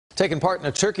Taking part in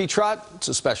a turkey trot, it's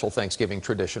a special Thanksgiving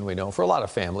tradition, we know, for a lot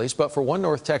of families. But for one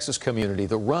North Texas community,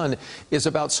 the run is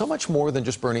about so much more than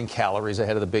just burning calories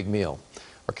ahead of the big meal.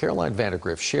 Our Caroline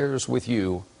Vandergriff shares with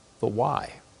you the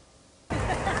why.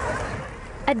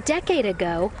 A decade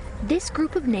ago, this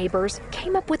group of neighbors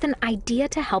came up with an idea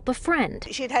to help a friend.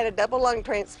 She'd had a double lung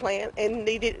transplant and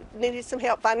needed some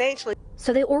help financially.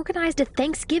 So they organized a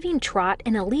Thanksgiving trot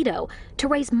in Aledo to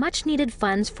raise much-needed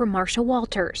funds for Marsha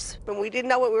Walters. And we didn't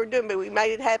know what we were doing, but we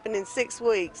made it happen in 6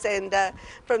 weeks. And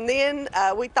from then,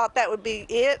 we thought that would be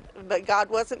it, but God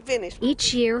wasn't finished.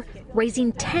 Each year,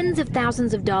 raising tens of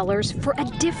thousands of dollars for a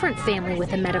different family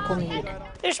with a medical need.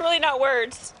 There's really no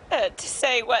words to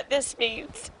say what this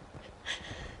means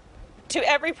to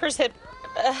every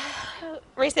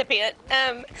recipient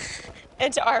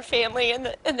and to our family,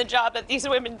 and the job that these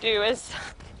women do is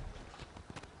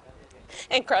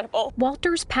incredible.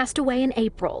 Walters passed away in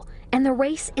April, and the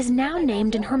race is now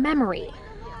named in her memory.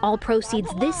 All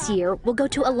proceeds this year will go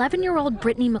to 11-year-old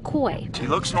Brittany McCoy. She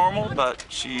looks normal, but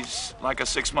she's like a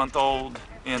 6-month-old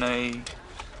in a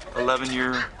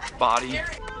 11-year body.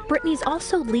 Brittany's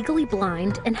also legally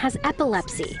blind and has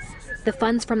epilepsy. The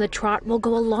funds from the trot will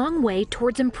go a long way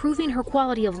towards improving her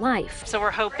quality of life. So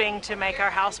we're hoping to make our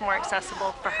house more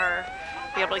accessible for her,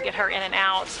 be able to get her in and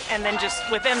out, and then just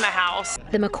within the house.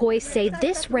 The McCoys say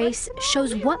this race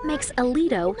shows what makes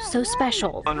Aledo so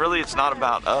special. And really, it's not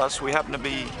about us. We happen to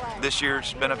be this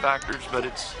year's benefactors, but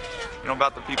it's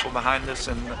about the people behind us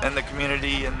and the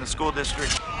community and the school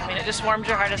district. I mean, it just warms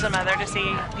your heart as a mother to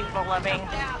see people loving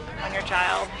on your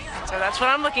child. So that's what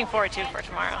I'm looking forward to for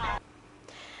tomorrow.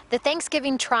 The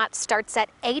Thanksgiving trot starts at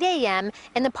 8 a.m.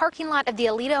 in the parking lot of the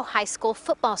Aledo High School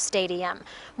football stadium.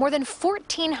 More than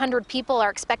 1,400 people are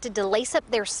expected to lace up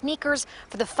their sneakers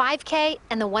for the 5K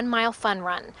and the 1-mile fun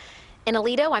run. In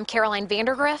Aledo, I'm Caroline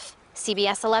Vandergriff,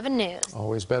 CBS 11 News.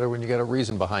 Always better when you get a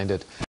reason behind it.